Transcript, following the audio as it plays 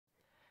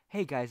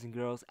Hey guys and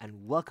girls,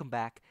 and welcome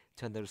back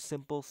to another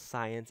simple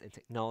science and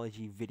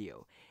technology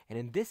video. And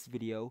in this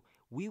video,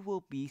 we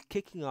will be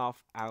kicking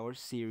off our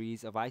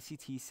series of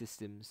ICT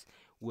systems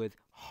with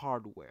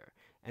hardware.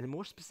 And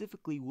more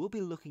specifically, we'll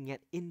be looking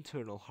at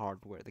internal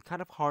hardware, the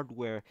kind of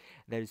hardware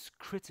that is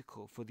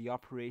critical for the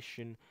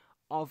operation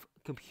of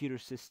computer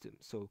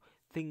systems. So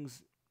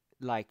things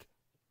like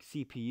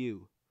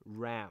CPU,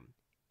 RAM,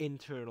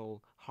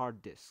 internal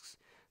hard disks.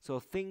 So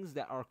things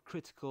that are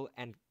critical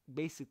and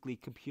basically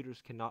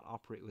computers cannot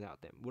operate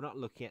without them. We're not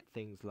looking at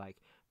things like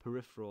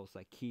peripherals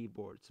like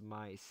keyboards,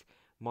 mice,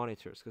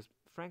 monitors, because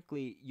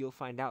frankly, you'll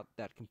find out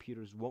that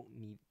computers won't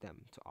need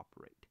them to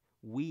operate.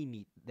 We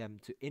need them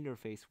to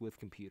interface with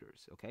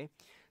computers, okay?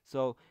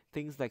 So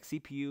things like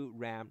CPU,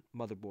 RAM,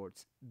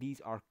 motherboards, these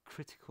are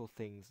critical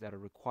things that are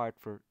required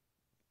for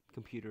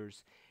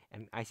computers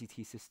and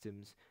ICT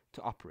systems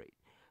to operate.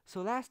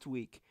 So last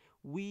week,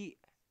 we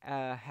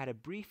had a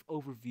brief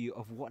overview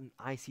of what an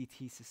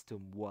ICT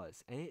system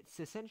was, and it's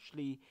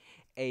essentially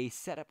a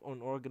setup or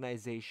an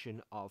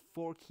organization of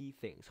four key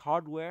things: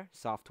 hardware,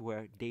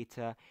 software,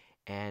 data,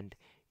 and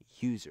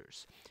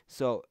users.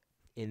 So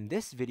in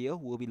this video,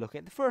 we'll be looking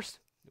at the first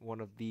one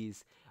of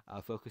these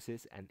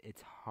focuses, and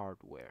it's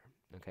hardware.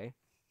 Okay,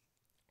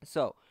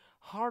 so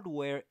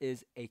hardware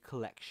is a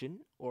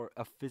collection or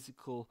a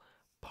physical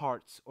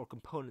parts or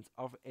components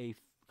of a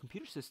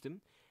computer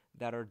system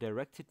that are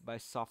directed by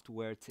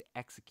software to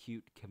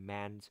execute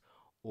commands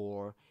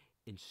or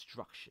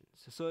instructions.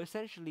 So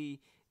essentially,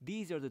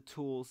 these are the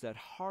tools that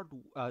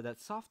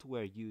that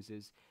software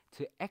uses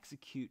to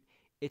execute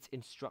its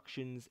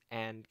instructions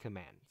and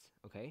commands.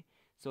 Okay,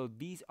 so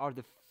these are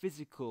the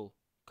physical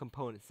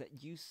components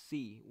that you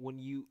see when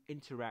you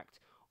interact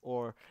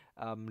or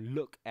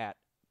look at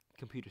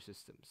computer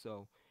systems.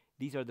 So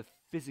these are the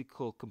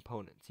physical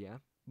components, yeah?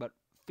 But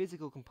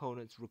physical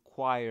components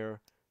require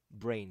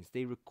brains.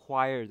 They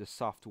require the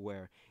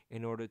software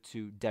in order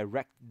to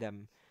direct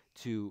them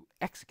to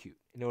execute,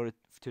 in order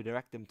to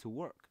direct them to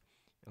work.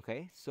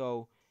 Okay?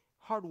 So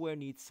hardware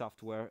needs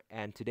software,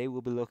 and today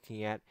we'll be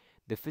looking at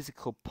the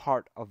physical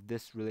part of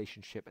this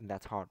relationship, and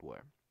that's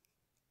hardware.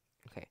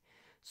 Okay.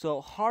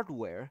 So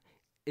hardware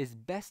is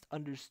best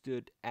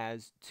understood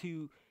as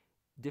two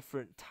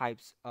different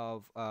types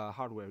of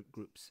hardware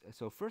groups.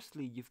 So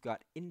firstly, you've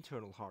got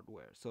internal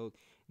hardware. So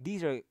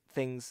these are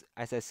things,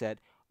 as I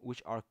said,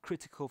 which are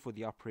critical for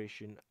the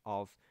operation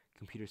of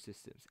computer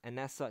systems. And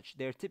as such,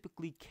 they're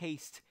typically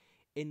cased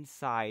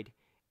inside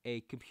a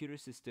computer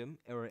system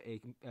or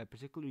a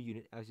particular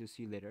unit, as you'll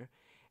see later.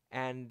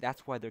 And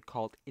that's why they're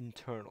called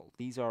internal.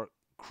 These are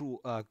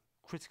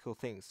critical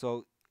things.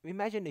 So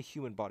imagine a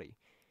human body.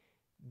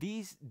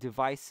 These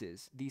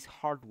devices, these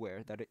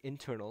hardware that are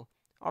internal,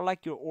 are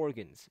like your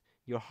organs,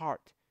 your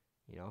heart,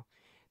 you know,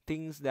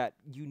 things that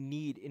you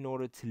need in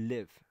order to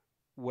live.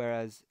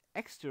 Whereas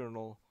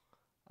external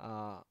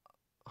uh,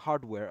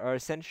 hardware are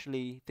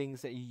essentially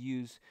things that you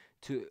use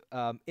to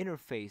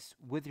interface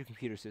with your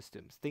computer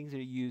systems, things that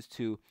you use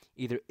to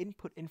either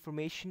input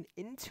information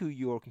into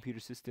your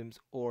computer systems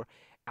or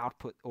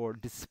output or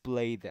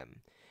display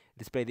them,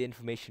 display the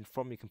information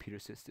from your computer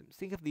systems.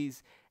 Think of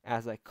these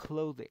as like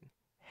clothing,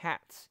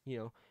 hats,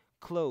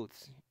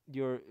 clothes,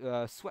 your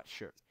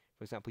sweatshirt,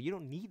 for example. You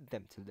don't need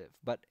them to live,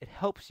 but it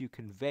helps you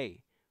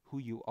convey who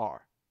you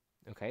are.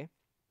 Okay?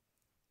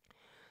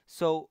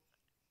 So,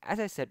 as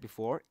I said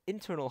before,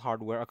 internal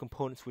hardware are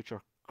components which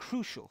are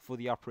crucial for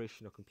the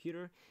operation of a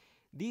computer.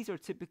 These are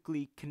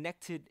typically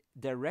connected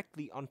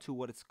directly onto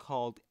what is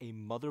called a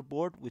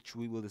motherboard, which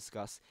we will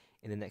discuss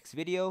in the next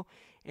video,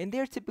 and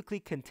they're typically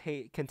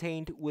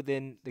contained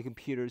within the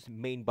computer's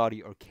main body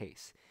or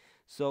case.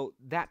 So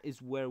that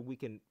is where we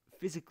can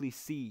physically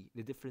see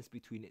the difference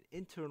between an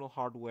internal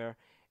hardware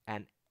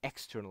and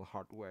external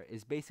hardware,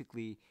 is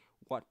basically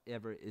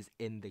whatever is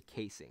in the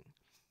casing.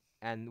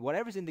 And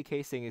whatever's in the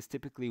casing is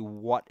typically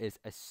what is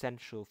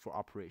essential for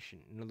operation.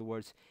 In other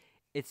words,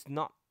 it's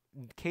not,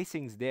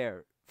 casing's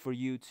there for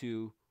you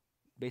to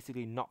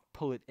basically not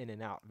pull it in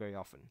and out very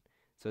often.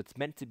 So it's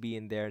meant to be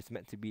in there, it's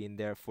meant to be in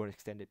there for an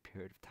extended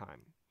period of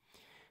time.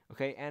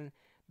 Okay, and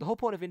the whole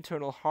point of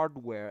internal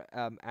hardware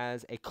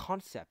as a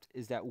concept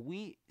is that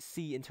we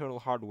see internal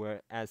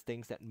hardware as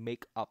things that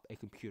make up a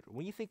computer.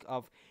 When you think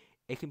of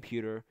a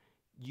computer,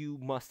 you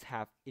must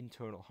have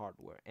internal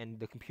hardware, and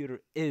the computer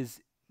is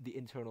the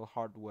internal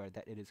hardware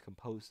that it is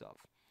composed of.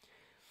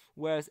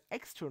 Whereas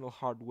external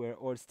hardware,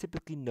 or it's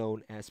typically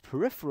known as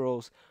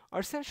peripherals, are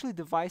essentially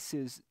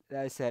devices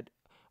that I said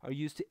are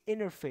used to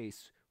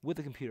interface with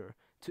the computer,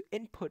 to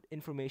input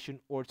information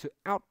or to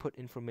output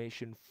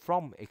information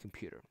from a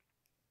computer.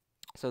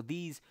 So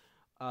these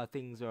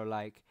things are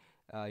like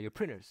your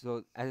printers.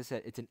 So as I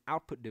said, it's an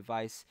output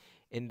device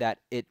in that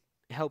it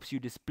helps you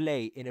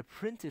display in a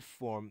printed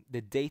form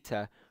the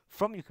data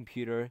from your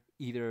computer.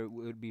 Either it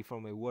would be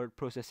from a word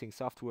processing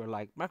software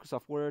like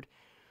Microsoft Word,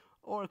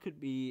 or it could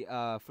be,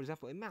 for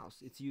example, a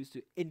mouse. It's used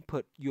to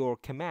input your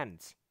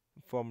commands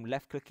from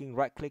left clicking,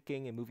 right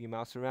clicking, and moving your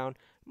mouse around.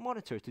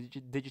 Monitor to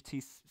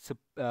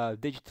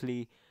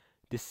digitally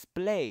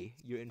display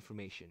your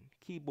information,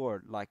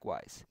 keyboard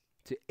likewise,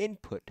 to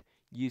input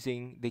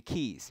using the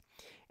keys.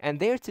 And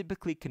they're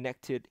typically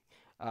connected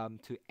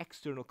to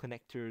external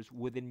connectors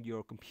within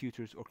your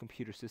computers or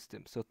computer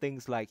systems. So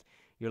things like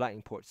your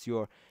lightning ports,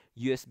 your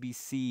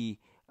USB-C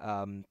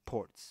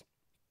ports.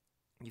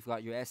 You've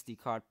got your SD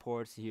card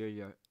ports here,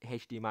 your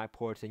HDMI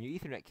ports, and your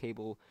Ethernet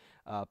cable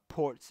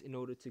ports in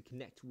order to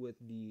connect with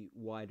the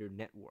wider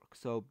network.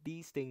 So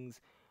these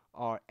things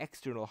are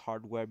external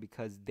hardware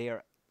because they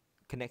are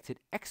connected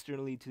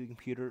externally to the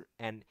computer,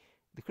 and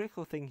the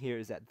critical thing here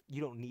is that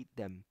you don't need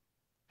them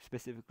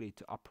specifically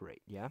to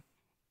operate, yeah?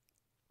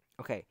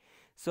 Okay,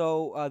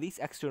 so these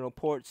external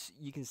ports,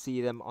 you can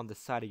see them on the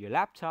side of your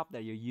laptop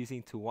that you're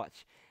using to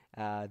watch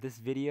this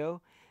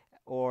video,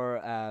 or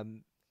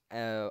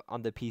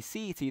on the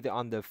PC. It's either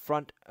on the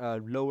front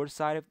lower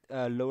side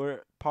of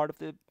lower part of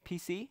the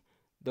PC,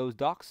 those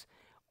docks,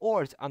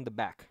 or it's on the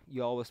back.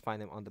 You always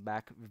find them on the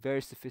back.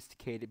 Very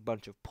sophisticated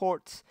bunch of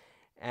ports,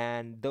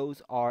 and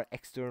those are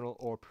external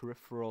or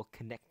peripheral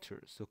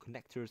connectors. So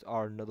connectors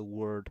are another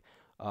word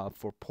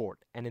for port.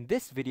 And in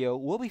this video,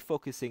 we'll be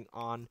focusing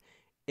on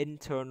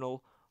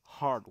internal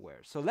hardware.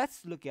 So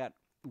let's look at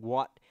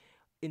what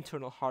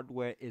internal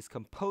hardware is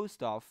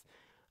composed of.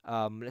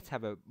 Let's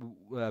have a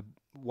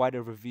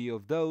wider review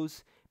of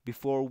those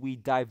before we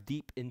dive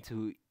deep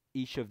into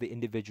each of the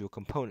individual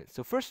components.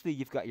 So firstly,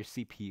 you've got your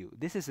CPU.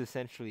 This is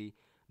essentially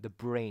the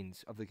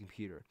brains of the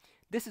computer.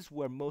 This is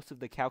where most of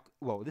the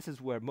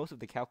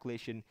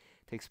calculation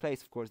takes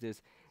place. Of course,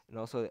 there's and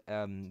also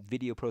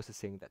video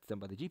processing that's done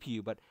by the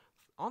GPU, but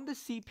on the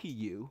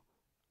CPU,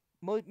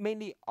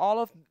 mainly all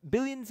of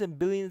billions and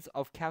billions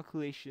of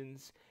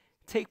calculations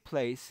take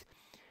place,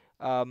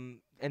 and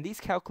these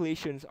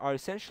calculations are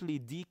essentially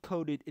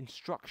decoded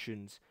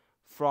instructions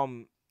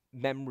from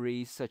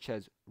memories such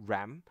as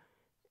RAM,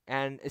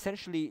 and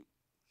essentially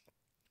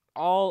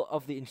all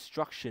of the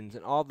instructions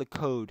and all the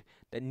code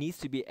that needs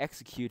to be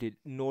executed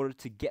in order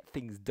to get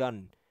things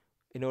done,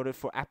 in order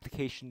for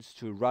applications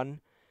to run,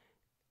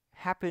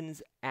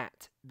 happens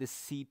at the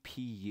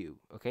CPU,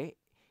 okay?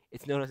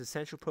 It's known as a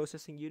central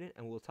processing unit,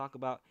 and we'll talk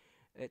about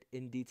it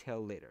in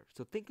detail later.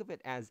 So think of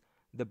it as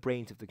the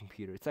brains of the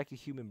computer. It's like a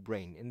human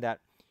brain in that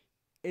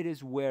it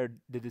is where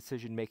the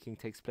decision making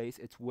takes place.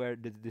 It's where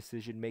the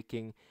decision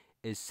making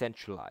is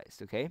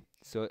centralized, okay?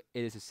 So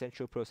it is a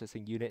central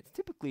processing unit. It's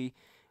typically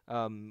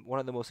one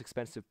of the most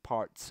expensive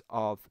parts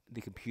of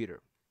the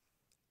computer.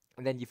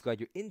 And then you've got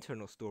your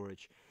internal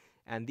storage.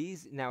 And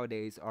these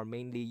nowadays are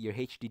mainly your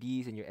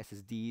HDDs and your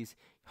SSDs,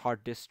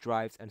 hard disk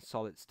drives, and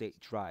solid state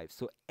drives.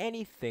 So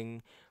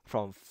anything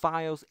from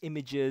files,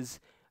 images,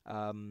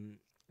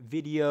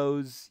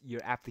 videos,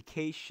 your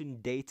application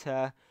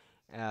data,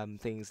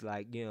 things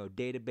like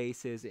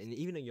databases, and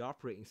even in your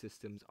operating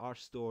systems are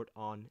stored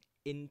on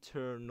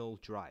internal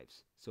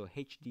drives. So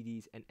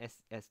HDDs and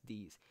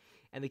SSDs.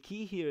 And the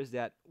key here is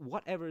that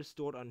whatever is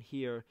stored on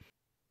here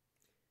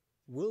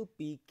will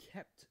be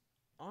kept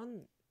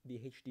on the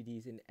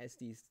HDDs and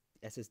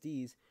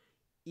SSDs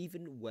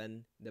even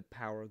when the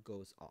power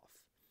goes off.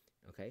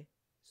 Okay,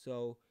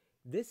 so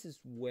this is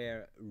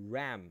where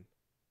RAM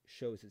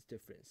shows its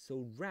difference.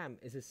 So RAM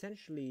is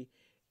essentially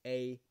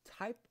a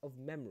type of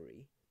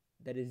memory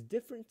that is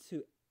different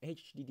to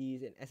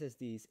HDDs and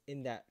SSDs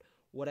in that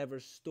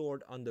whatever's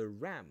stored on the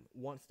RAM,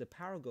 once the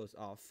power goes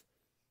off,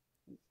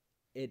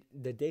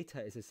 the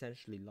data is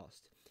essentially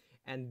lost.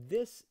 And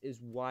this is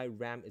why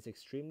RAM is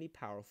extremely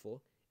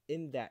powerful,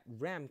 in that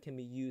RAM can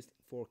be used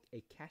for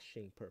a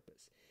caching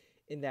purpose,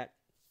 in that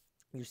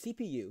your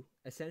CPU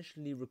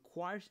essentially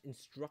requires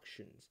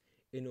instructions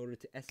in order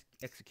to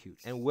execute.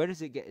 And where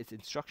does it get its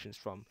instructions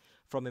from?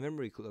 From a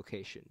memory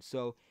location.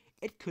 So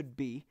it could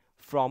be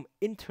from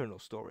internal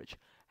storage.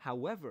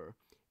 However,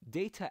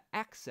 data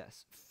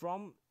access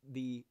from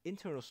the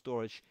internal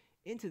storage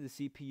into the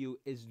CPU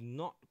is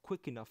not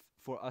quick enough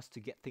for us to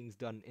get things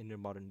done in the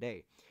modern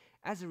day.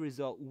 As a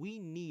result, we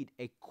need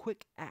a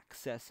quick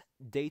access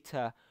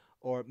data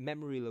or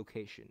memory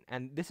location.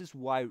 And this is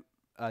why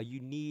you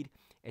need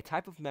a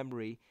type of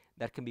memory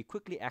that can be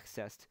quickly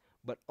accessed,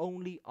 but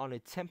only on a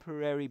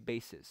temporary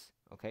basis,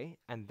 okay?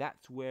 And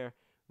that's where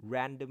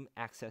random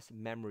access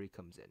memory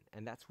comes in.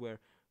 And that's where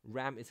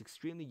RAM is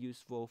extremely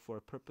useful for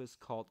a purpose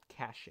called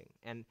caching.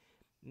 And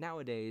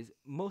nowadays,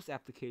 most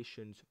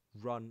applications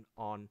run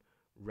on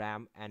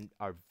RAM and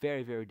are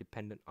very, very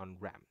dependent on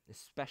RAM,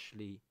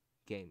 especially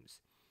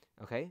games.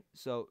 Okay,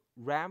 so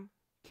RAM,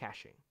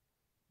 caching.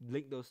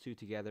 Link those two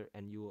together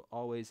and you will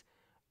always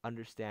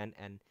understand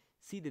and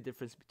see the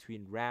difference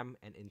between RAM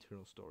and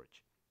internal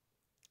storage.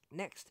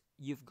 Next,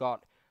 you've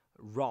got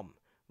ROM.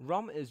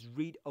 ROM is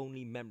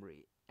read-only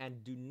memory,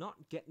 and do not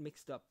get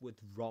mixed up with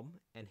ROM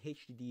and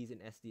HDDs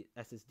and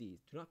SSDs.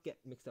 Do not get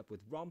mixed up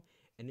with ROM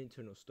and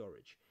internal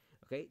storage.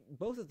 Okay,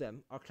 both of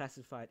them are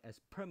classified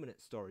as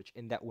permanent storage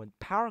in that when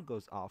power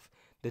goes off,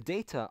 the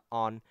data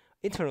on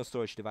internal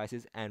storage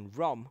devices and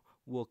ROM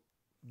will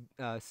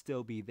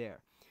still be there.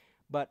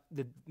 But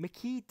the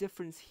key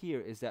difference here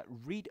is that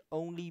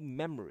read-only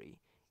memory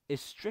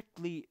is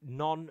strictly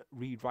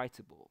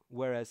non-rewritable,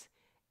 whereas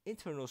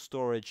internal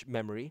storage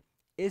memory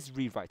is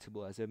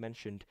rewritable, as I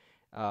mentioned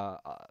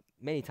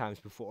many times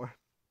before.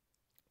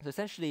 So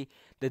essentially,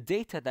 the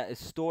data that is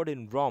stored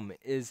in ROM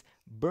is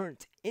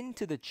burnt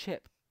into the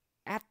chip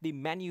at the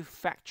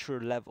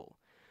manufacturer level.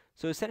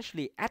 So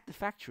essentially, at the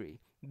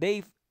factory,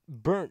 they've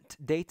burnt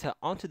data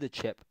onto the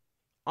chip,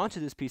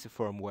 onto this piece of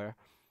firmware,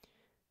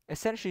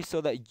 essentially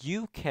so that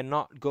you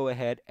cannot go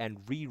ahead and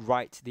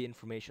rewrite the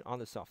information on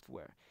the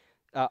software,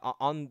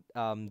 on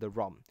the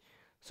ROM.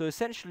 So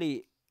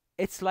essentially,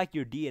 it's like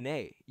your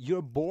DNA.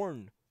 You're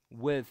born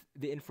with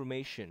the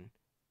information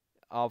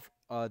of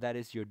that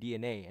is your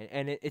DNA,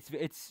 and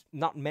it's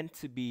not meant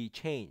to be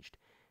changed.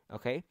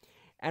 Okay,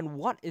 and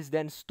what is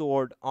then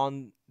stored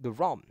on the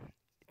ROM?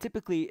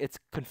 Typically, it's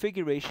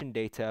configuration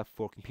data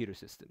for computer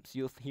systems.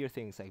 You'll hear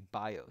things like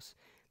BIOS,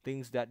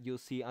 things that you'll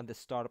see on the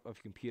startup of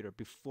your computer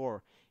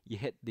before you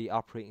hit the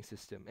operating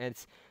system, and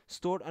it's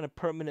stored on a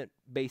permanent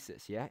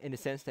basis. Yeah, in the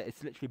sense that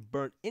it's literally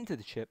burnt into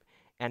the chip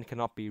and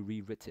cannot be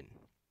rewritten.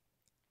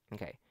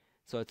 Okay,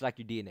 so it's like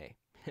your DNA.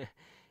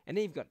 And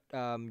then you've got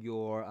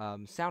your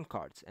sound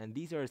cards, and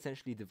these are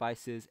essentially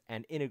devices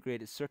and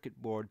integrated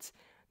circuit boards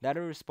that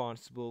are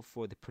responsible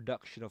for the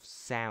production of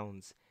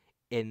sounds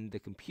in the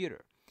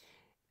computer.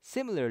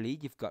 Similarly,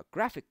 you've got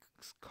graphics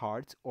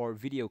cards or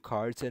video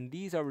cards, and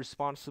these are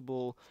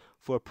responsible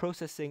for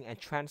processing and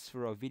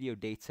transfer of video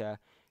data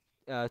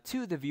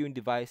to the viewing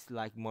device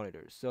like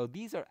monitors. So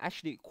these are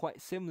actually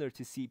quite similar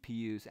to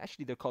CPUs.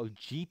 Actually, they're called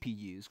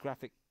GPUs,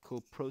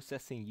 graphical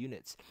processing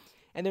units.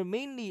 And they're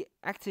mainly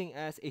acting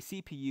as a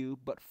CPU,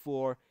 but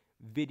for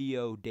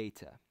video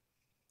data.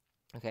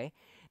 Okay.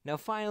 Now,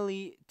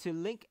 finally, to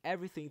link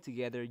everything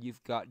together,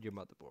 you've got your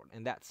motherboard,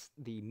 and that's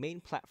the main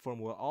platform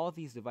where all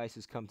these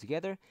devices come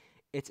together.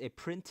 It's a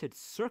printed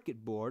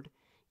circuit board.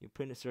 You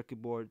print a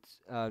circuit boards,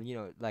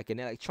 like in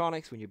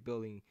electronics when you're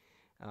building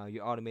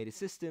your automated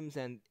systems,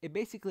 and it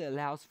basically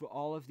allows for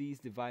all of these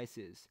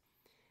devices,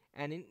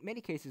 and in many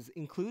cases,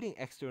 including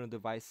external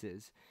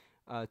devices,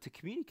 to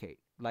communicate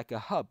like a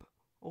hub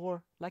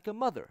or like a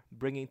mother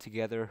bringing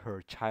together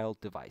her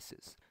child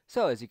devices.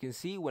 So as you can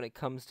see, when it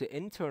comes to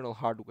internal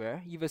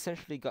hardware, you've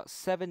essentially got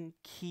 7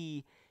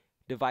 key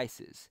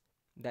devices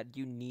that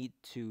you need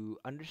to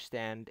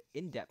understand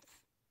in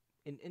depth,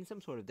 in some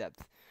sort of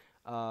depth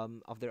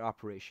of their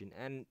operation.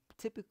 And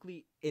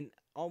typically in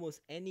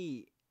almost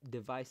any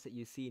device that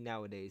you see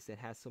nowadays that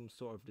has some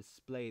sort of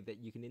display that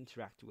you can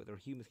interact with or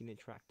humans can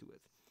interact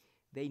with,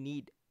 they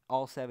need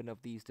all 7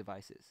 of these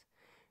devices.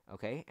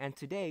 Okay, and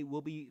today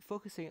we'll be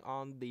focusing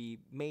on the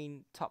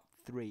main top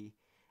 3.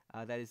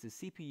 That is the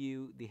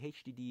CPU, the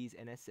HDDs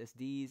and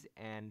SSDs,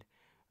 and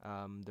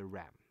the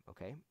RAM.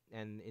 Okay,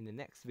 and in the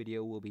next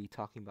video we'll be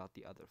talking about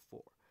the other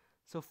 4.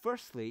 So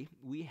firstly,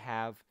 we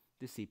have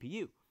the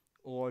CPU,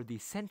 or the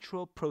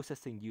central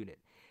processing unit.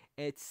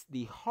 It's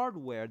the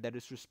hardware that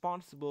is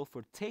responsible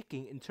for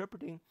taking,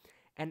 interpreting,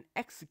 and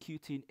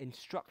executing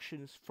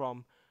instructions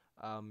from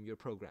your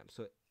program.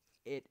 So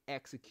it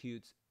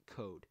executes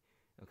code.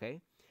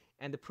 Okay,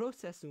 and the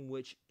process in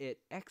which it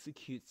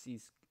executes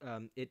these,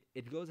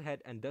 it goes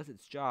ahead and does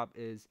its job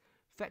is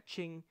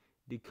fetching,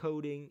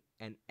 decoding,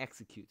 and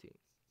executing.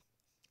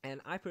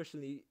 And I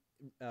personally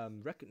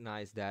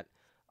recognize that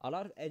a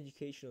lot of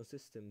educational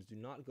systems do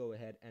not go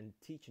ahead and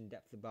teach in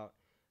depth about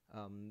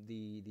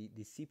the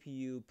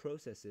CPU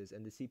processes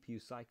and the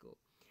CPU cycle.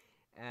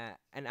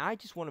 And I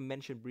just want to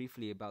mention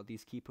briefly about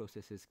these key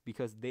processes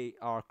because they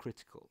are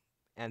critical.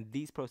 And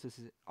these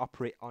processes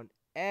operate on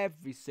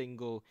every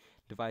single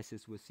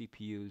devices with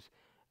CPUs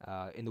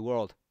in the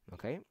world.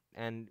 Okay,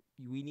 and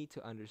we need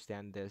to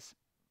understand this,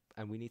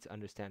 and we need to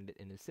understand it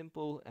in a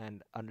simple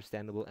and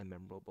understandable and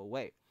memorable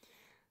way.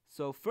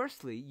 So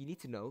firstly, you need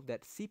to know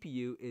that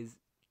CPU is,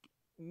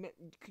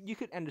 you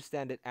could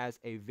understand it as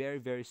a very,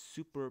 very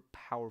super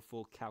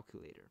powerful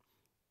calculator.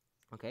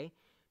 Okay,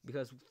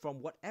 because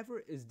from whatever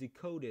is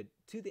decoded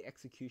to the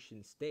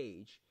execution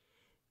stage,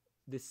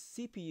 the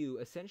CPU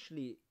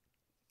essentially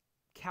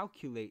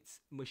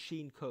calculates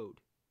machine code.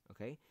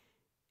 Okay,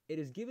 it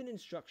is given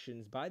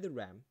instructions by the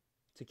RAM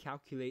to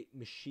calculate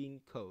machine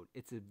code.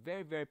 It's a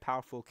very, very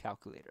powerful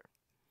calculator.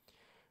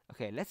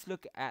 Okay, let's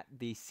look at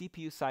the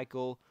CPU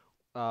cycle,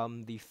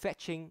 the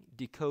fetching,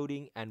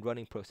 decoding, and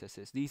running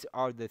processes. These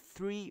are the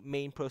 3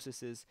 main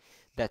processes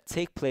that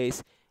take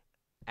place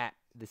at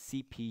the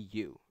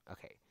CPU.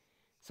 Okay,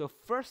 so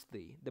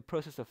firstly, the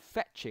process of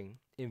fetching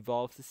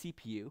involves the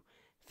CPU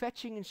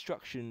fetching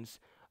instructions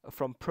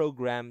from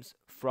programs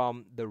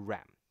from the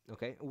RAM.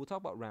 Okay, and we'll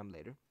talk about RAM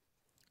later.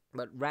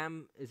 But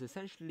RAM is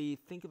essentially,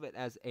 think of it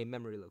as a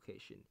memory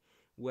location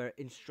where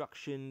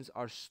instructions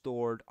are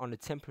stored on a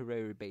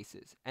temporary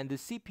basis. And the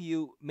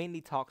CPU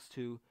mainly talks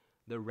to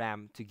the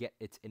RAM to get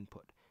its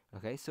input.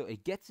 Okay, so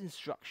it gets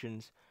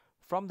instructions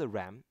from the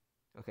RAM.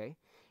 Okay,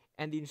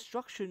 and the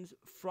instructions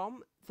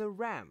from the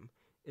RAM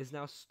is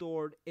now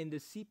stored in the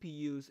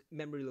CPU's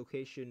memory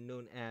location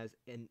known as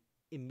an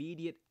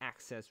immediate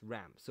access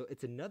RAM. So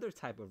it's another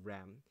type of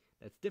RAM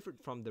that's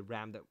different from the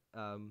RAM that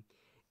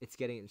it's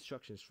getting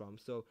instructions from.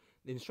 So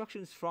the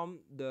instructions from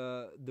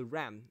the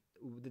RAM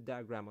the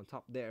diagram on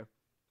top there,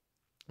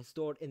 is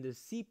stored in the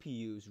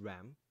CPU's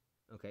RAM.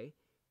 Okay,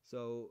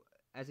 so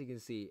as you can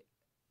see,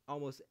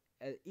 almost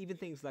even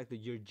things like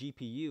your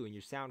GPU and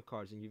your sound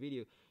cards and your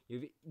video,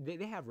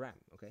 they have RAM.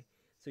 Okay,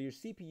 so your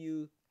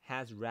CPU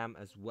has RAM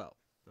as well.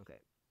 Okay,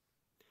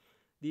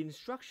 the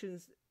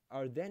instructions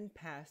are then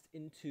passed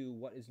into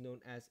what is known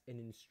as an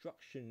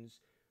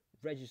instructions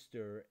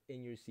register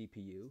in your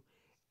CPU,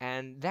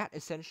 and that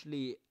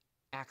essentially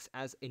acts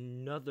as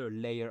another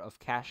layer of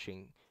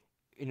caching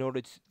in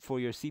order for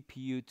your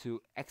CPU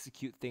to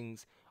execute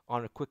things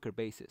on a quicker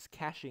basis.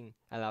 Caching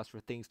allows for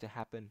things to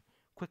happen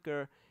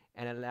quicker,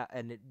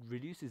 and it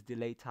reduces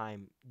delay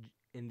time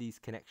in these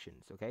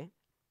connections. Okay,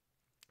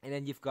 and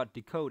then you've got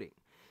decoding,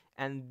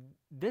 and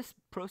this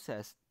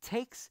process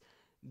takes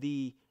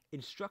the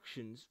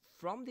instructions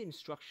from the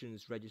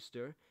instructions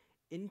register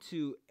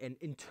into an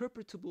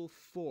interpretable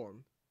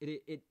form.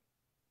 It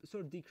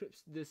sort of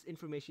decrypts this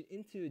information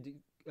into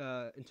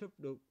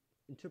interpretable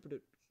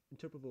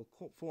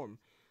form,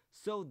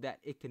 so that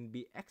it can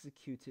be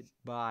executed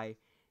by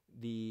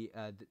the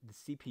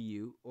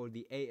CPU or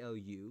the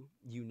ALU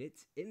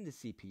unit in the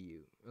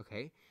CPU.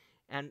 Okay,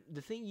 and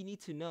the thing you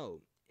need to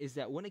know is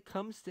that when it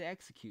comes to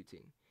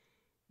executing,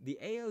 the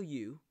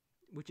ALU,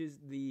 which is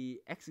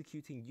the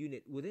executing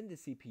unit within the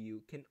CPU,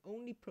 can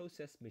only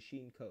process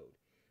machine code.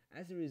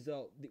 As a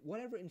result,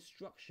 whatever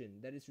instruction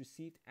that is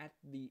received at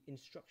the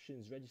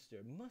instructions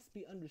register must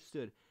be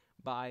understood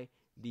by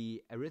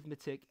the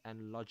arithmetic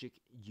and logic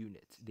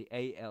unit, the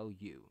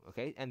ALU.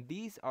 Okay, and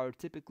these are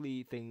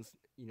typically things,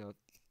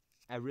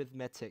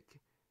 arithmetic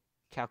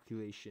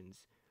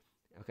calculations.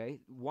 Okay,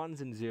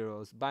 ones and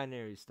zeros,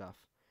 binary stuff,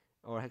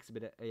 or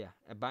hexabit,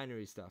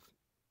 binary stuff.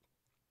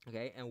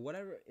 Okay, and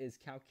whatever is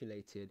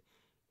calculated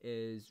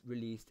is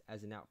released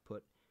as an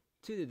output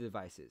to the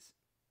devices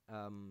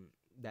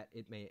that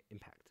it may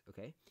impact.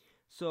 Okay,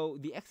 so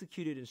the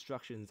executed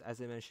instructions,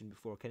 as I mentioned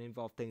before, can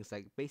involve things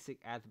like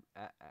basic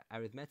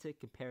arithmetic,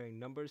 comparing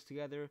numbers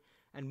together,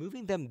 and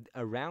moving them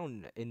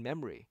around in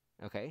memory.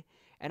 Okay,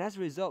 and as a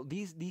result,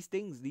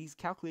 these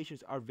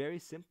calculations are very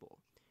simple,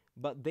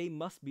 but they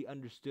must be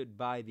understood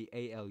by the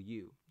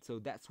ALU. So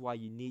that's why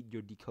you need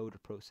your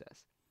decoder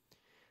process.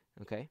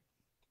 Okay.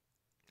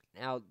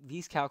 Now,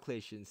 these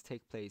calculations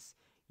take place,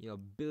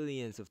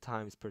 billions of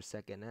times per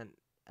second and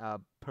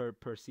per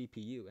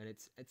CPU, and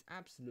it's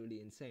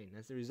absolutely insane.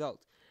 As a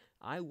result,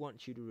 I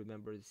want you to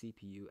remember the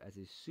CPU as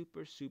a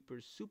super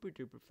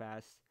duper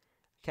fast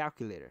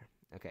calculator.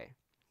 Okay.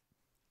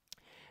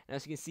 And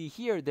as you can see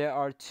here, there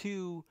are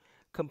two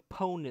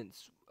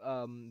components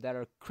that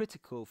are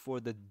critical for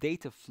the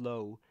data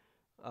flow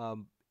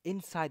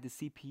inside the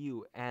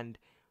CPU, and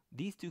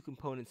these two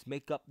components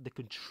make up the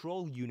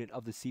control unit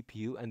of the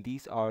CPU, and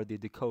these are the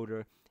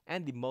decoder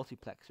and the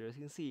multiplexer. As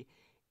you can see,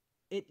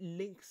 it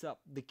links up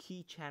the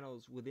key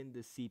channels within the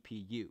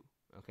CPU,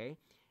 okay?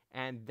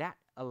 And that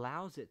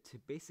allows it to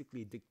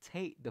basically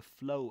dictate the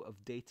flow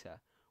of data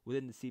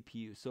within the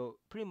CPU. So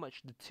pretty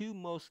much the two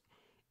most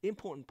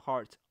important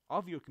parts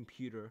of your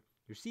computer,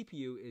 your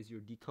CPU, is your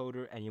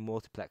decoder and your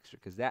multiplexer,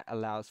 because that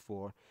allows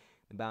for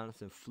the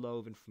balance and flow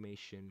of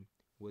information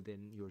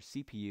within your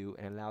CPU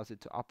and allows it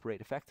to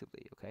operate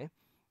effectively. Okay,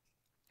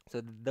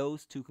 so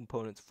those two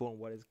components form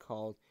what is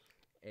called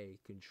a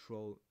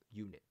control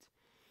unit.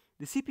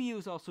 The CPU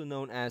is also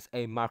known as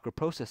a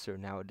microprocessor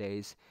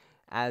nowadays,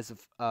 as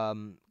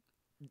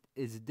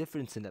is a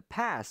difference in the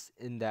past,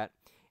 in that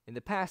in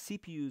the past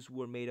CPUs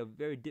were made of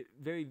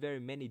very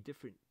many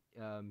different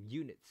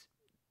units,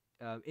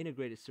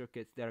 integrated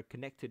circuits that are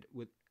connected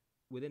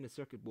within a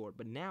circuit board,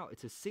 but now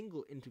it's a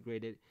single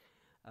integrated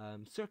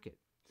circuit.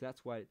 So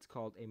that's why it's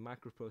called a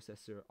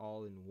microprocessor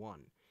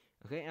all-in-one.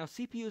 Okay, now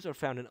CPUs are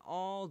found in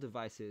all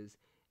devices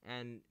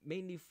and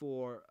mainly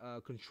for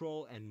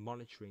control and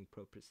monitoring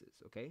purposes.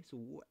 Okay, so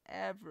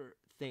whatever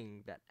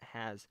thing that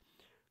has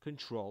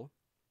control.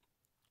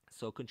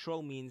 So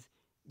control means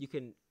you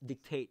can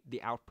dictate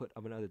the output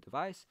of another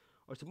device,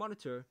 or to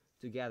monitor,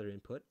 to gather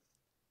input,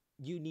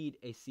 you need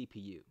a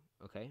CPU.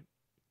 Okay.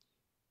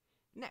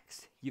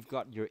 Next, you've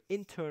got your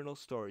internal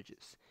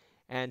storages,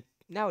 and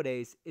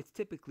nowadays it's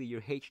typically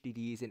your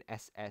HDDs and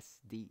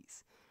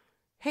SSDs.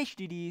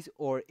 HDDs,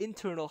 or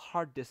internal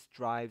hard disk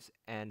drives,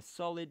 and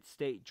solid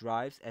state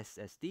drives,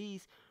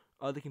 SSDs,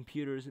 are the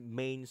computer's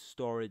main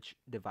storage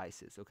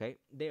devices. Okay,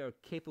 they are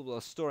capable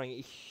of storing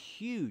a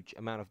huge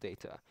amount of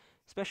data,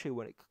 especially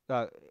when it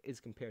is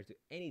compared to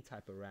any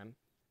type of RAM.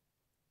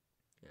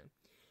 Yeah.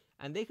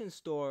 And they can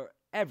store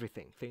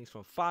everything, things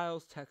from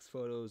files, text,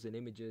 photos, and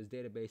images,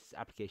 databases,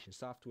 application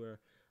software,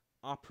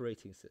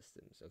 operating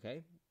systems.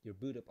 Okay, your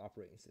boot up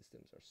operating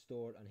systems are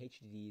stored on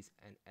HDDs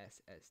and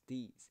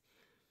SSDs.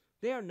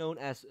 They are known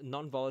as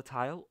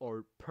non-volatile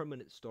or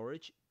permanent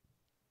storage,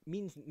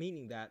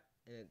 meaning that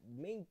the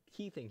main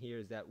key thing here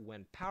is that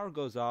when power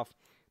goes off,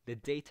 the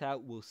data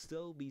will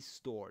still be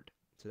stored.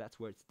 So that's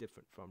where it's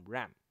different from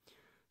RAM.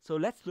 So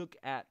let's look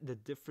at the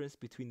difference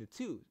between the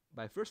two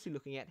by firstly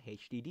looking at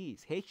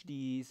HDDs.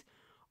 HDDs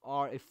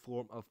are a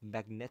form of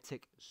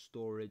magnetic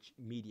storage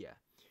media.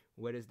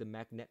 Where does the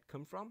magnet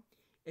come from?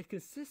 It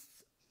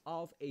consists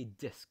of a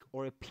disk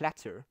or a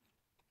platter,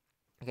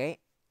 okay,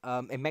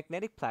 a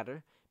magnetic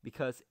platter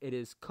because it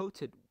is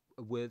coated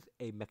with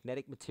a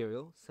magnetic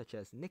material such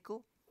as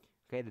nickel.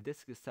 Okay, the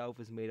disk itself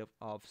is made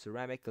of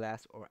ceramic,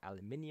 glass, or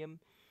aluminium.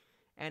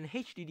 And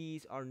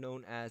HDDs are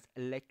known as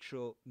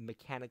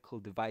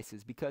electromechanical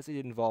devices because it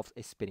involves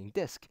a spinning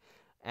disk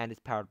and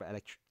it's powered by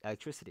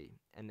electricity,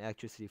 and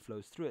electricity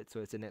flows through it, so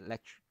it's an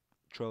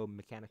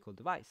electromechanical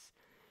device.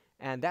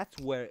 And that's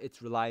where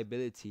its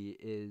reliability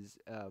is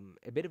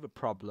a bit of a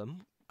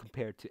problem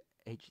compared to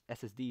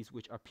SSDs,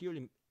 which are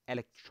purely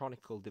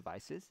electronical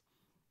devices.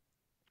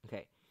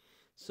 Okay,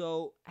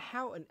 so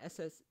how an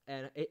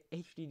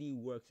HDD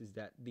works is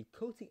that the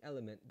coating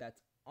element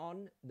that's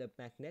on the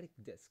magnetic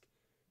disk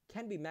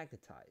can be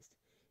magnetized.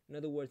 In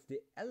other words, the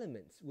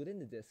elements within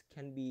the disk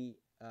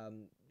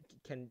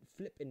can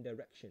flip in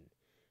direction.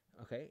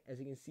 Okay, as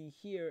you can see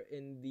here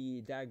in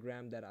the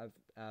diagram that I've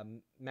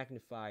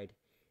magnified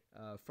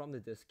from the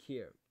disk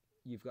here,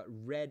 you've got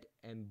red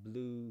and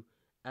blue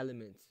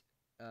elements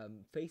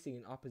facing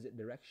in opposite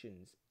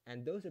directions,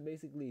 and those are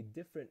basically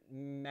different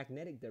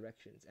magnetic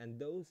directions, and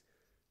those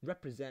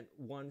represent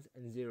ones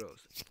and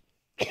zeros.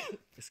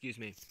 Excuse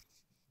me.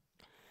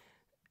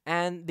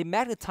 And the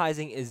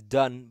magnetizing is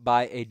done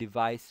by a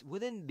device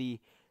within the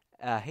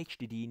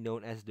HDD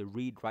known as the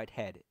read-write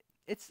head.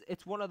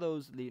 It's one of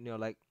those,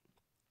 like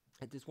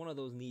it's one of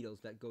those needles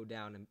that go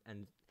down,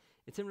 and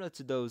it's similar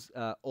to those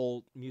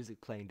old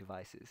music playing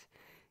devices.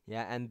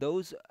 Yeah, and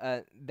those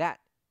that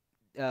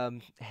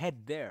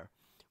head there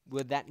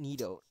with that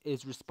needle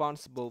is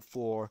responsible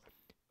for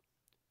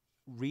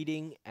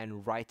reading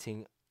and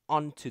writing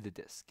onto the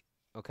disk,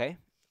 okay,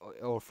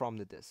 or from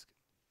the disk.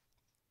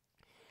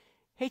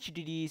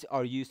 HDDs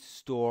are used to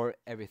store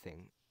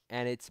everything,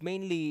 and it's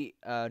mainly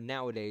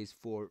nowadays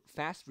for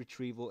fast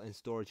retrieval and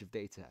storage of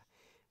data.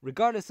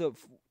 Regardless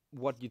of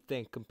what you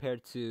think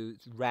compared to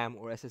RAM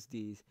or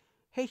SSDs,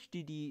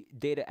 HDD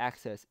data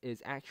access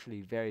is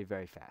actually very,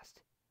 very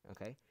fast.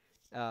 Okay,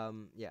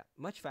 yeah,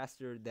 much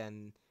faster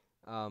than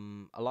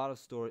a lot of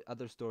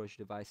other storage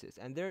devices,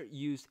 and they're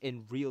used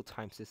in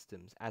real-time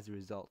systems. As a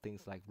result,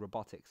 things like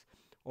robotics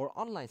or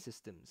online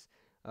systems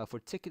for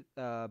ticket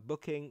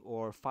booking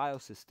or file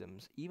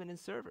systems, even in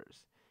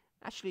servers.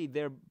 Actually,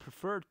 they're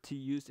preferred to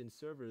use in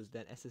servers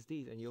than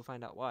SSDs, and you'll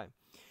find out why.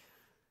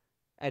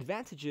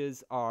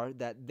 Advantages are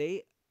that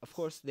of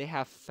course, they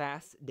have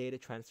fast data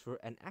transfer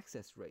and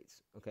access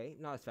rates. Okay,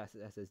 not as fast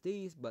as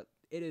SSDs, but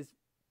it is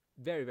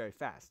very, very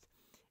fast.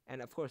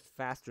 And of course,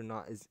 fast or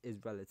not is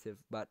relative,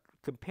 but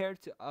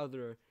compared to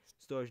other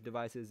storage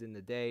devices in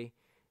the day,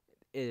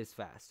 it is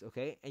fast.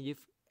 Okay,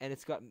 and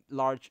it's got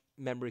large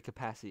memory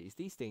capacities.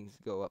 These things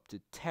go up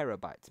to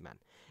terabytes, man.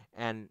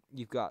 And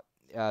you've got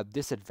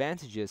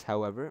disadvantages,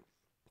 however,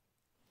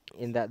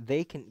 in that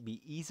they can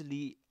be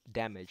easily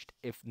damaged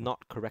if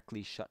not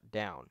correctly shut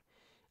down.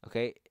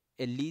 Okay,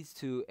 it leads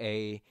to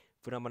a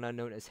phenomenon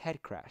known as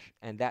head crash,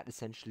 and that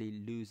essentially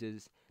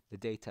loses the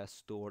data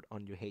stored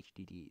on your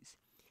HDDs.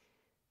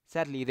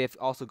 Sadly, they've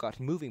also got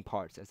moving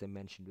parts, as I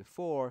mentioned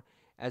before.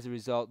 As a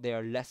result, they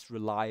are less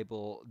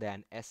reliable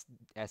than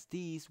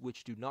SDs,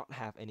 which do not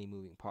have any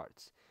moving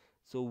parts.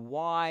 So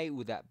why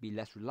would that be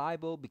less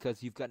reliable?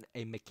 Because you've got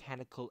a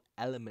mechanical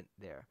element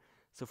there.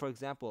 So for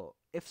example,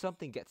 if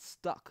something gets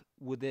stuck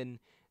within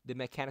the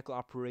mechanical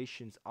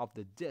operations of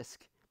the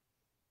disk,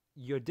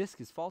 your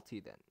disk is faulty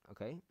then,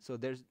 okay? So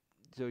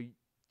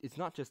it's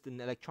not just an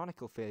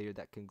electronical failure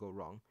that can go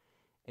wrong.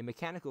 A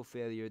mechanical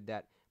failure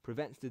that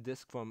prevents the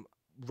disk from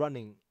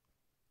running,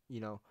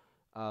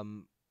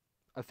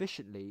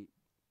 efficiently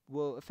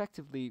will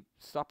effectively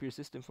stop your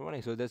system from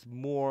running. So there's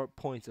more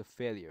points of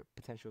failure,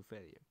 potential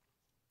failure.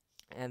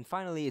 And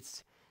finally,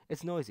 it's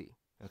noisy,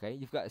 okay?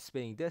 You've got a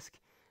spinning disk,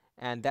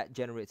 and that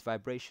generates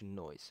vibration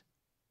noise.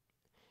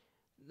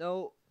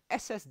 Now,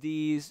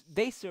 SSDs,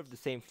 they serve the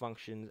same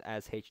functions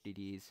as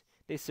HDDs.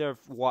 They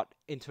serve what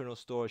internal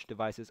storage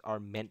devices are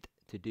meant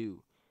to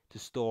do, to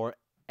store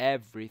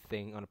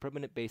everything on a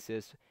permanent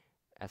basis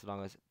as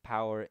long as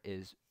power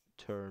is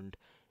turned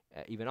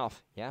even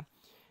off, yeah?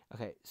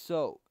 Okay,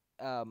 so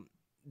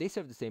they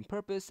serve the same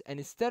purpose, and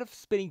instead of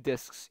spinning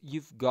disks,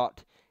 you've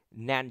got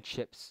NAND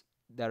chips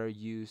that are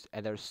used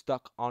and they're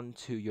stuck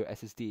onto your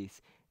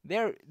SSDs.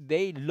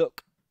 They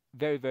look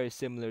very, very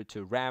similar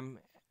to RAM,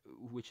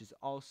 which is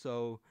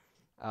also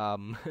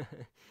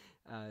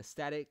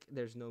static.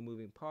 There's no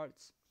moving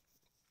parts.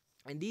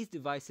 And these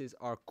devices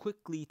are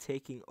quickly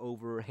taking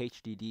over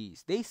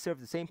HDDs. They serve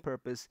the same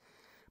purpose,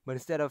 but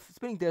instead of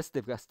spinning disks,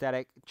 they've got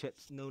static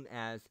chips known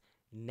as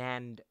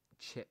NAND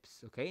chips.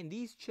 Okay, and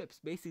these chips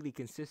basically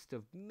consist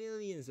of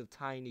millions of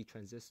tiny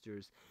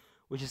transistors,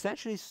 which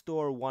essentially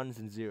store ones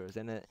and zeros,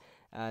 and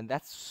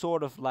that's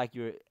sort of like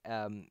your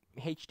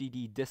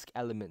HDD disk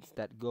elements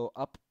that go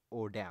up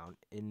or down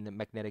in the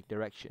magnetic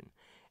direction.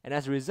 And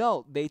as a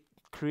result, they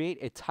create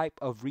a type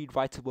of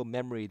read-writable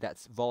memory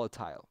that's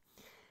volatile.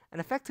 And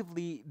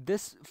effectively,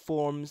 this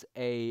forms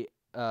a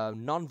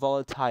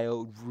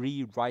non-volatile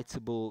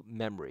read-writable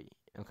memory,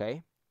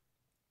 okay?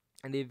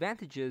 And the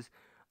advantages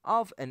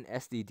of an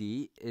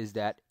SDD is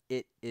that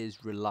it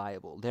is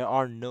reliable. There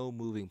are no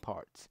moving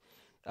parts.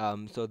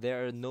 So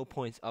there are no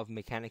points of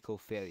mechanical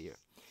failure.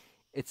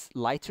 It's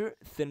lighter,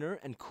 thinner,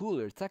 and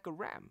cooler. It's like a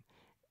RAM.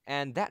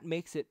 And that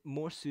makes it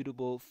more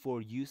suitable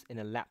for use in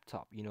a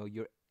laptop. You know,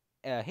 your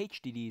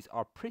HDDs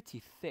are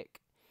pretty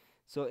thick.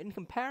 So in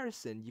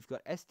comparison, you've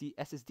got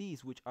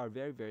SSDs, which are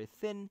very, very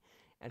thin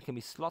and can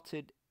be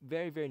slotted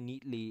very, very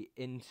neatly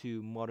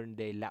into modern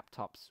day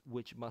laptops,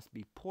 which must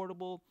be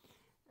portable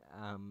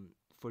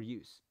for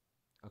use.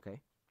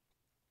 Okay.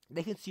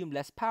 They consume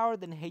less power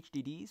than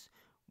HDDs,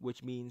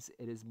 which means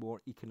it is more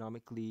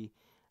economically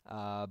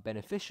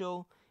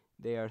beneficial.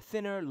 They are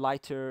thinner,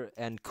 lighter,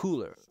 and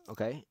cooler.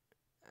 Okay,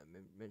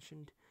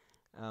 mentioned.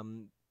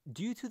 Um,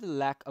 Due to the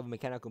lack of a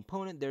mechanical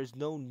component, there's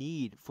no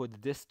need for the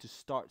disk to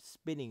start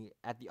spinning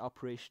at the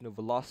operational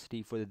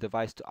velocity for the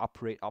device to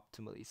operate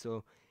optimally.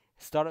 So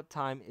startup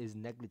time is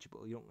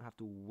negligible. You don't have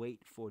to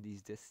wait for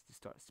these disks to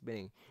start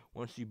spinning.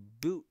 Once you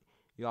boot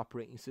your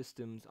operating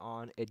systems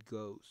on, it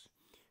goes.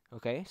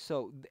 Okay,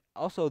 so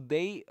also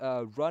they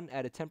run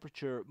at a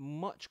temperature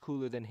much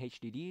cooler than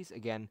HDDs,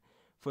 again,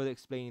 further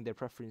explaining their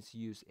preference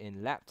use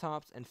in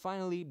laptops. And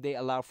finally, they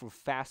allow for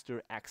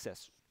faster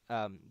access,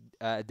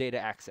 data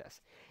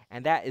access.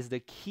 And that is the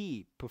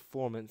key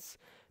performance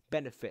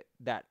benefit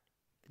that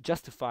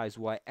justifies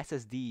why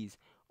SSDs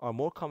are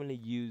more commonly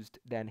used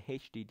than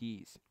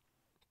HDDs.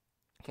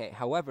 Okay,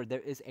 however, there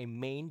is a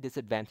main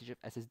disadvantage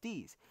of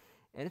SSDs,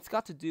 and it's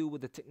got to do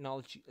with the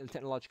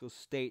technological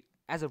state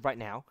as of right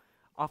now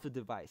of the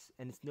device,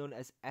 and it's known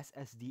as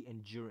SSD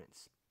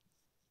endurance.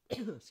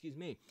 Excuse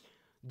me.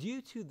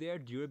 Due to their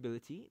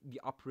durability,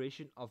 the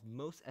operation of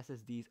most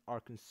SSDs are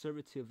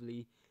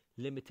conservatively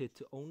limited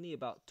to only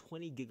about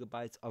 20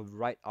 gigabytes of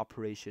write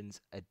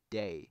operations a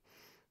day.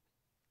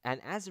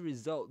 And as a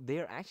result, they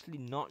are actually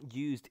not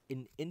used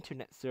in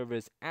internet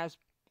servers as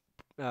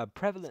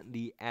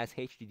prevalently as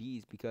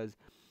HDDs, because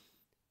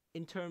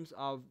in terms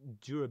of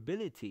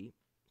durability,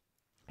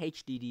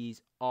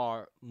 HDDs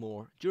are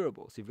more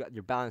durable. So you've got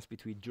your balance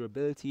between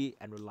durability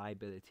and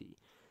reliability.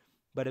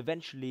 But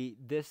eventually,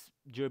 this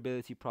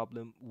durability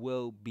problem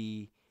will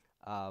be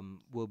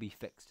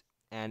fixed,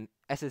 and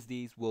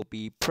SSDs will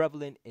be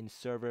prevalent in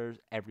servers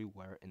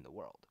everywhere in the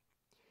world.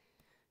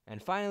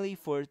 And finally,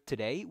 for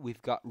today,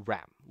 we've got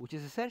RAM, which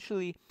is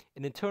essentially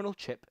an internal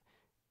chip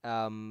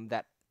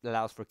that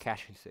allows for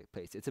caching to take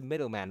place. It's a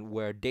middleman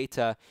where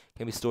data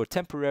can be stored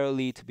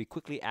temporarily to be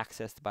quickly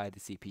accessed by the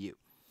CPU.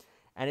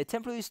 And it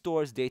temporarily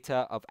stores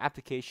data of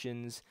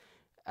applications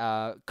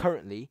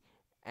currently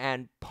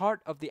and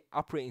part of the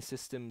operating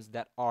systems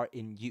that are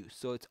in use.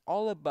 So it's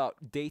all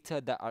about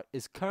data that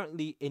is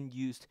currently in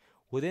use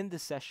within the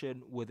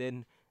session,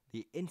 within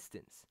the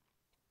instance.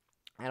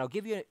 And I'll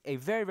give you a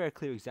very, very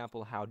clear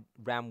example how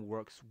RAM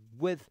works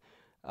with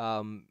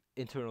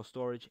internal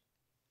storage.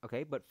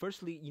 Okay, but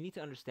firstly, you need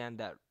to understand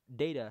that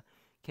data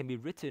can be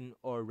written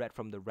or read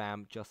from the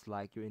RAM just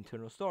like your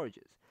internal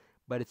storages,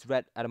 but it's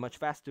read at a much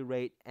faster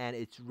rate, and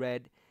it's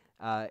read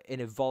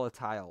in a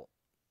volatile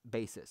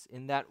basis,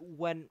 in that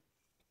when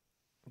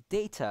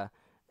data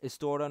is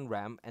stored on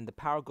RAM and the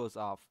power goes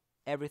off,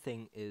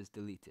 everything is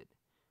deleted.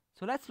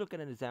 So let's look at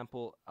an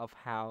example of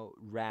how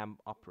RAM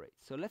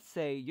operates. So let's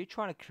say you're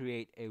trying to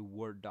create a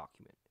Word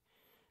document,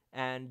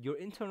 and your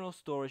internal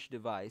storage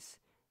device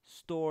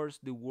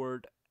stores the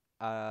Word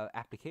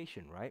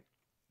application, right?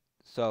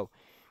 So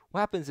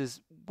what happens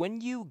is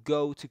when you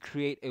go to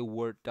create a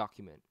Word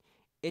document,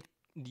 it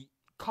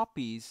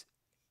copies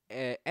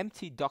an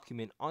empty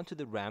document onto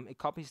the RAM. It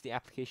copies the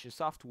application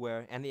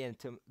software and the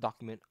empty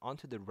document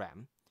onto the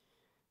RAM,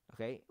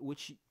 okay,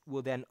 which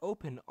will then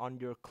open on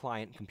your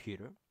client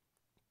computer,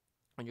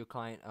 on your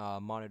client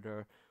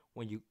monitor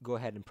when you go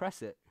ahead and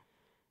press it.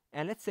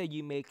 And let's say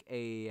you make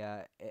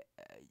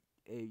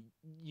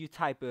you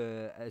type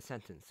a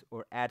sentence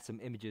or add some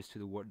images to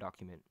the Word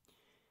document.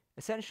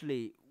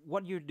 Essentially,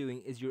 what you're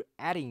doing is you're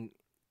adding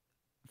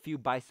a few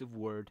bytes of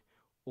Word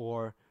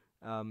or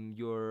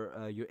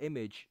your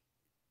image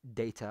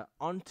data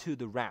onto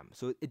the RAM.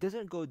 So it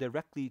doesn't go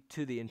directly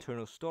to the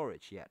internal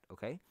storage yet,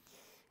 okay?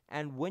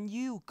 And when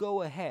you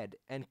go ahead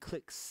and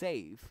click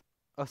save,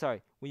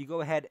 when you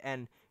go ahead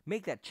and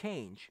make that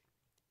change,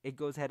 it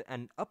goes ahead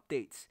and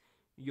updates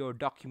your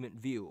document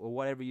view or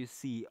whatever you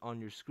see on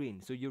your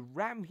screen. So your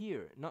RAM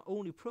here not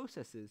only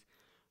processes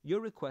your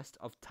request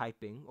of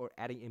typing or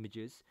adding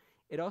images,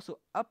 it also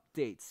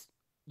updates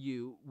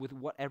you with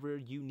whatever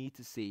you need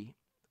to see,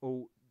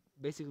 or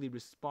basically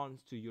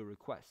responds to your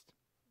request.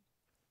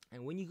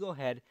 And when you go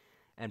ahead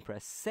and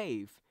press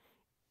save,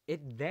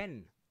 it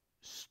then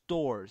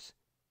stores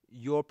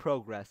your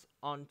progress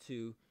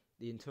onto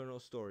the internal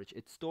storage.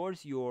 It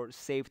stores your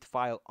saved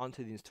file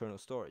onto the internal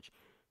storage.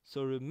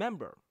 So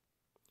remember,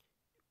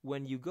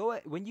 when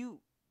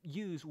you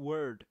use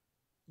Word,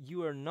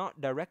 you are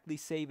not directly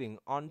saving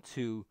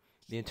onto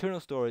the internal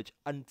storage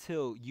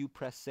until you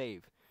press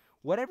save.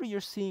 Whatever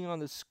you're seeing on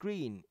the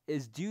screen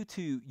is due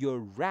to your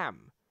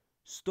RAM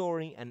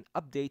storing and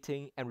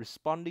updating and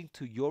responding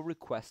to your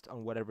request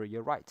on whatever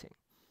you're writing.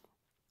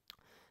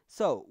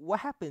 So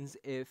what happens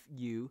if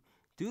you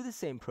do the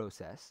same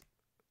process,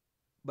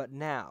 but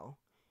now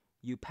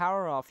you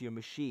power off your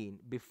machine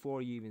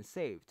before you even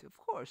saved? Of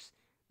course,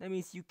 that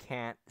means you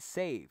can't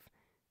save,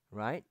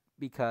 right?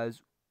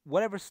 Because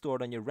whatever's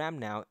stored on your RAM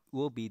now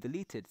will be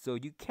deleted. So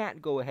you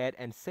can't go ahead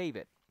and save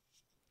it.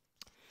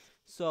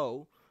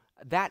 So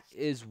that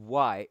is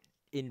why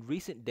in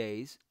recent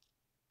days,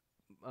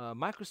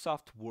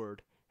 Microsoft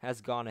Word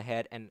has gone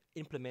ahead and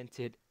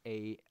implemented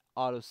a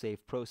autosave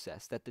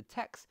process that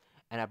detects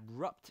an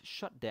abrupt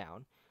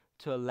shutdown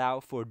to allow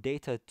for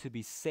data to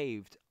be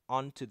saved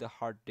onto the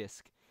hard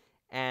disk.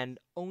 And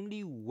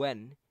only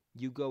when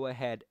you go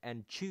ahead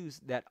and choose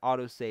that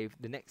autosave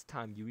the next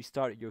time you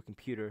restart your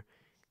computer,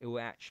 it will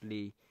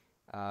actually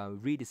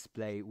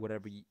redisplay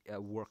whatever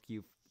work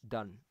you've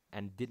done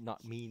and did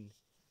not mean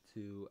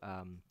to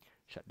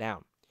shut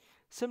down.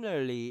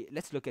 Similarly,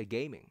 let's look at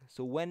gaming.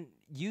 So when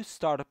you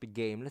start up a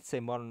game, let's say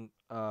Modern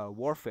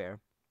Warfare,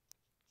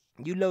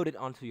 you load it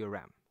onto your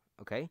RAM.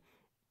 Okay,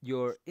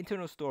 your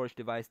internal storage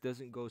device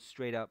doesn't go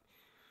straight up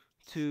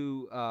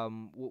to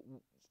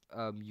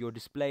your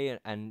display,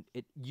 and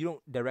you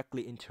don't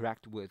directly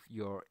interact with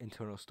your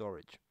internal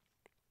storage.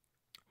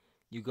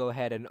 You go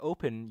ahead and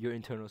open your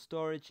internal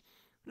storage.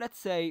 Let's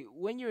say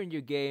when you're in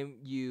your game,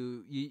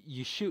 you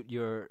shoot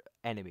your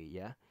enemy.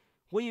 Yeah,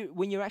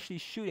 when you're actually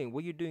shooting,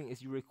 what you're doing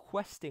is you're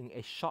requesting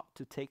a shot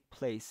to take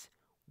place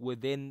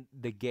within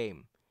the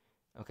game.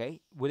 Okay,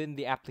 within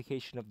the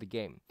application of the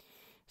game.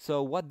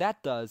 So what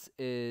that does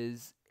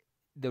is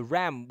the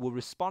RAM will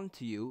respond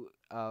to you,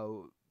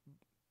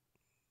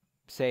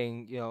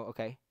 saying,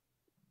 okay,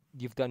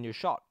 you've done your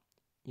shot.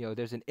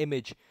 There's an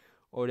image,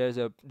 or there's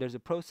a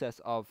process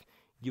of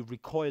you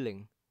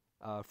recoiling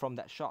from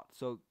that shot.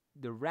 So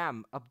the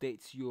RAM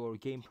updates your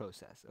game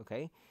process,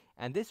 okay?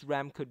 And this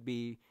RAM could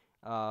be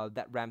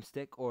that RAM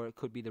stick, or it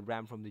could be the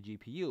RAM from the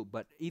GPU.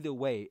 But either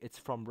way, it's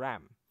from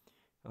RAM,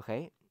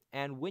 okay?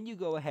 And when you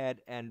go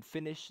ahead and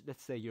finish,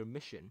 let's say, your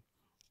mission,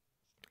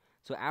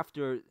 so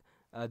after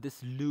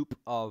this loop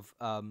of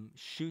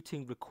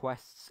shooting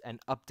requests and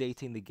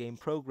updating the game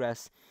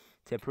progress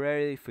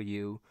temporarily for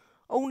you,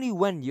 only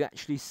when you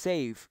actually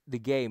save the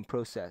game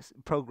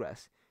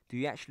progress do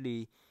you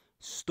actually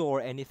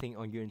store anything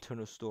on your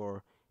internal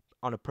store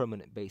on a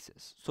permanent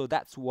basis. So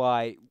that's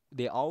why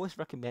they always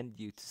recommend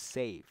you to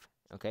save,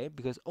 okay?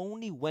 Because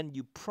only when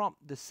you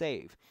prompt the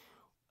save,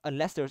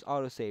 unless there's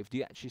autosave, do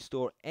you actually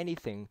store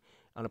anything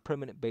on a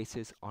permanent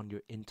basis on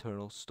your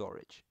internal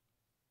storage.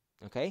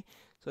 Okay,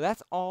 so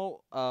that's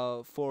all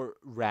for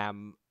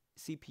RAM,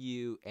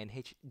 CPU, and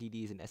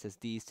HDDs and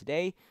SSDs.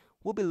 Today,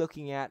 we'll be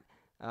looking at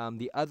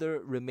the other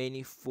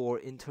remaining 4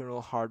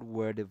 internal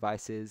hardware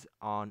devices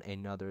on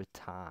another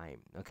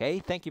time. Okay,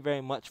 thank you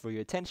very much for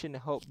your attention. I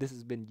hope this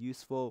has been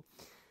useful.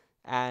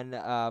 And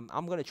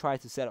I'm going to try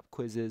to set up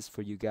quizzes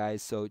for you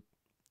guys. So,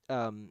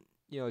 um,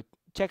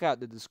 check out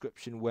the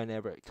description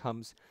whenever it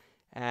comes.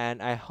 And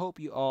I hope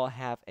you all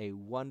have a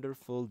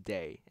wonderful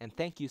day. And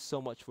thank you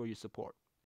so much for your support.